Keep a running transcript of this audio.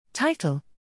Title: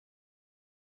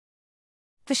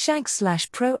 The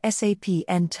Shank/ProSAP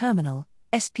N-terminal,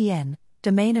 SPN,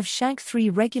 domain of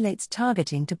Shank3 regulates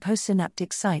targeting to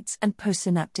postsynaptic sites and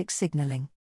postsynaptic signaling.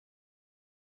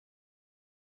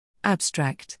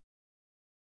 Abstract.